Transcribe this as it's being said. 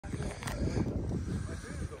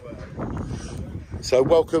So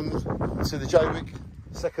welcome to the Jaywick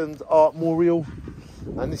second art memorial,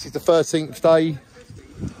 and this is the 13th day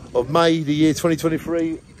of May the year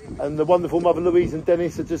 2023, and the wonderful Mother Louise and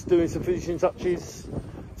Dennis are just doing some finishing touches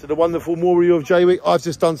to the wonderful memorial of Jaywick. I've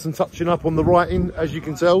just done some touching up on the writing, as you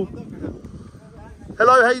can tell.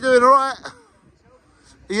 Hello, how you doing? All right?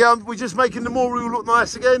 Yeah, we're just making the memorial look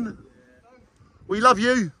nice again. We love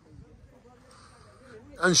you.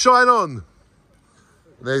 And shine on.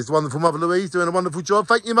 There's the wonderful Mother Louise doing a wonderful job.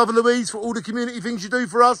 Thank you, Mother Louise, for all the community things you do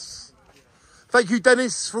for us. Thank you,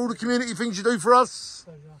 Dennis, for all the community things you do for us.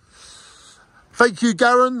 Thank you,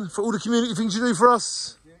 Garen, for all the community things you do for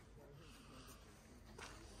us.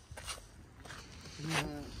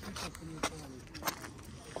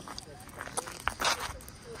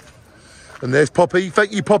 And there's Poppy.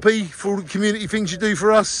 Thank you, Poppy, for all the community things you do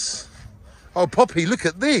for us. Oh, Poppy, look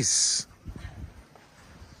at this.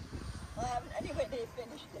 I haven't anywhere near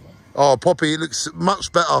finished it. Oh, Poppy, it looks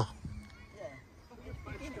much better. Yeah, it's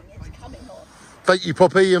beginning, it's coming on. Thank you,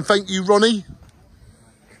 Poppy, and thank you, Ronnie.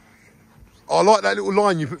 I like that little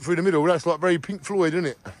line you put through the middle. That's like very Pink Floyd, isn't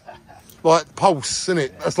it? Like Pulse, isn't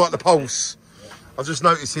it? That's like the Pulse. I was just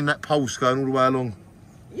noticing that Pulse going all the way along.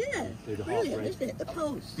 Yeah, brilliant, isn't it? The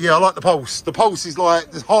pulse. Yeah, I like the Pulse. The Pulse is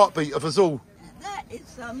like the heartbeat of us all. That is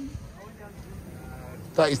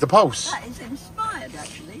That is the Pulse. that is inspired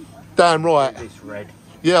actually. Damn right. It's red.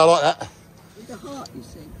 Yeah, I like that. With the heart, you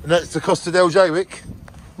see. And that's the Costa del Jaywick.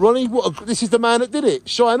 Ronnie, this is the man that did it.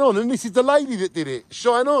 Shine on. And this is the lady that did it.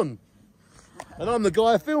 Shine on. And I'm the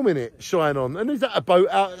guy filming it. Shine on. And is that a boat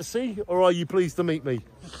out at sea, or are you pleased to meet me?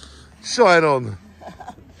 Shine on.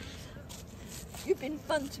 You've been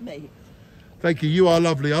fun to me. Thank you. You are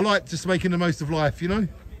lovely. I like just making the most of life, you know?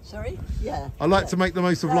 Sorry? Yeah. I like to make the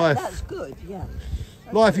most of life. That's good, yeah.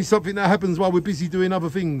 That's Life good. is something that happens while we're busy doing other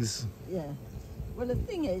things. Yeah. Well, the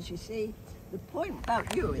thing is, you see, the point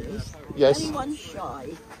about you is, Yes. if anyone's shy,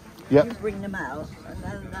 Yep. you bring them out, and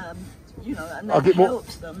then, you know, and I'll that get more-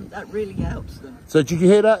 helps them. That really helps them. So did you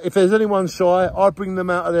hear that? If there's anyone shy, I bring them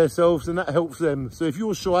out of themselves and that helps them. So if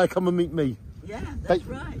you're shy, come and meet me. Yeah, that's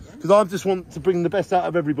right. Because I just want to bring the best out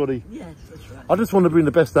of everybody. Yes, that's right. I just want to bring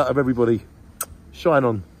the best out of everybody. Shine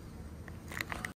on.